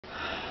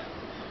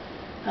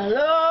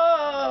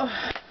Hello!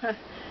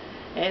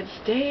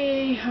 It's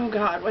day, oh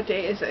god, what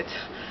day is it?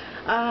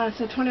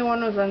 So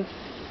 21 was on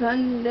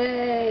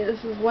Sunday,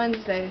 this is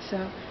Wednesday,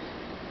 so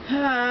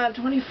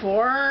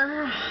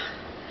 24,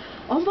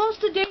 almost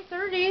to day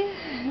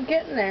 30,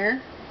 getting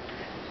there.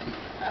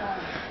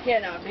 Yeah,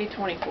 no, day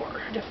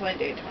 24, definitely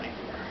day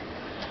 24.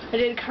 I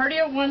did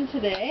cardio 1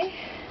 today,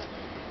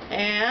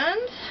 and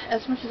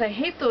as much as I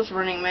hate those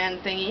Running Man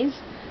thingies,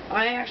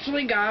 I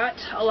actually got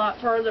a lot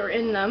farther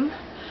in them.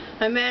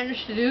 I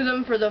managed to do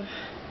them for the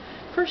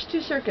first 2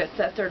 circuits,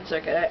 that 3rd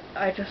circuit.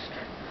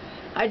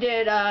 I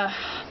did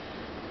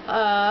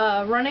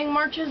running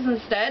marches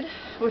instead,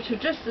 which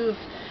would just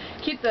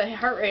keep the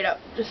heart rate up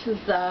just as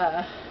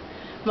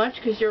much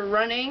because you're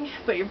running,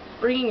 but you're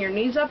bringing your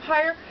knees up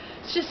higher.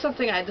 It's just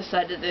something I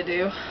decided to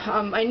do.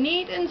 My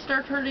knee didn't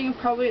start hurting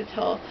probably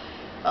until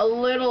a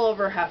little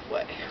over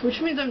halfway,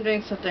 which means I'm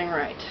doing something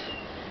right.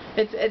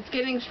 It's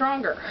getting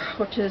stronger,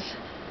 which is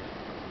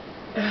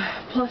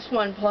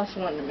 +1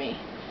 to me.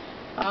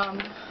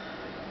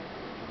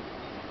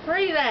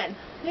 Alrighty then.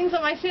 Things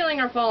on my ceiling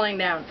are falling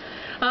down.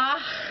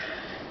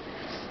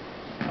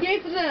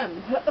 Yay for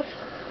them!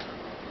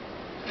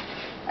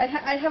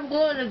 I have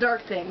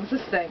glow-in-the-dark things.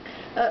 This thing.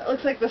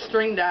 Looks like the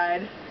string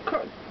died.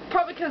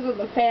 Probably because of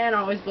the fan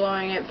always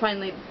blowing, it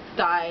finally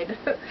died.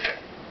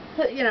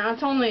 You know,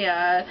 it's only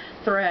a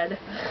thread.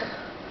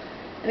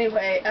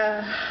 Anyway,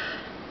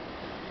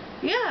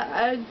 yeah,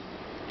 I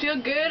feel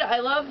good. I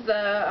love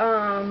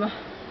the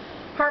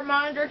heart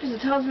monitor because it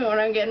tells me when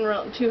I'm getting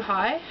too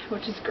high,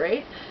 which is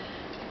great.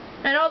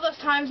 And all those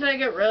times that I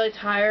get really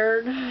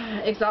tired,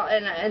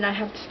 and I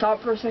have to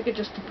stop for a second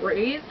just to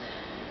breathe.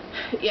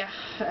 Yeah,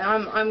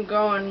 I'm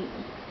going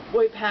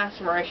way past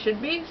where I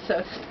should be, so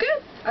it's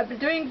good. I've been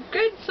doing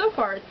good so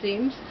far, it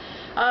seems.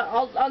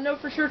 I'll know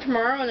for sure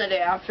tomorrow and the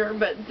day after,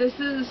 but this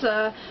is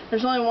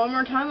there's only one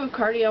more time of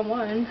cardio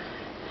 1.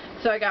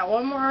 So I got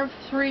 1 more of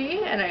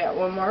 3, and I got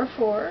 1 more of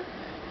 4,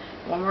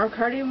 1 more of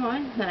cardio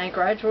 1, then I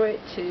graduate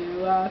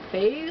to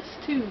phase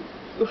 2.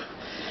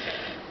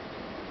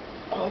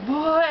 Oh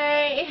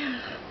boy!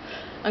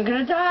 I'm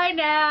gonna die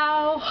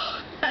now!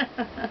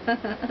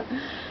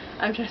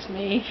 I'm just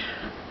me.